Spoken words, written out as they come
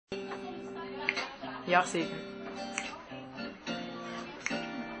Merci.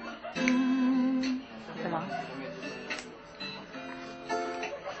 Okay lang.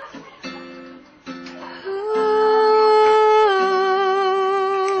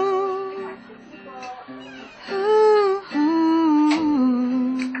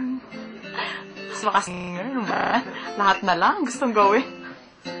 Mas makasing, ano ba? Lahat na lang gustong gawin.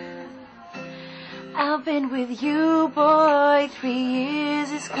 I've been with you, boy, 3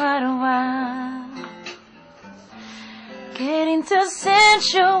 years is quite a while. Getting too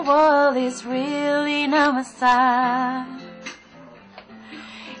sensual is really not my style.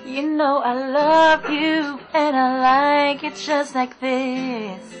 You know I love you and I like it just like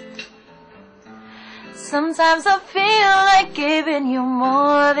this. Sometimes I feel like giving you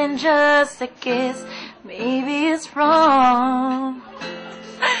more than just a kiss. Maybe it's wrong.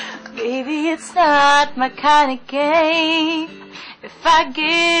 Maybe it's not my kind of game. If I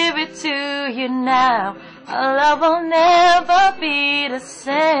give it to you now, our love will never be the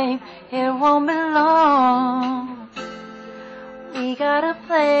same. It won't be long. We gotta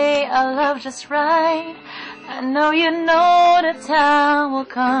play our love just right. I know you know the time will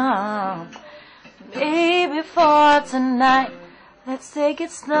come. Maybe for tonight, let's take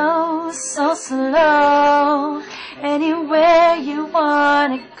it slow, so slow. Anywhere you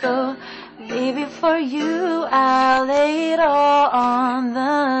wanna go, baby, for you I'll lay it all on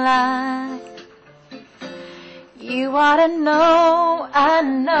the line. You oughta know, I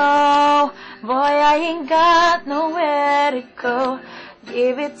know, boy, I ain't got nowhere to go.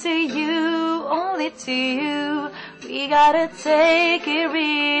 Give it to you, only to you. We gotta take it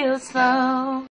real slow.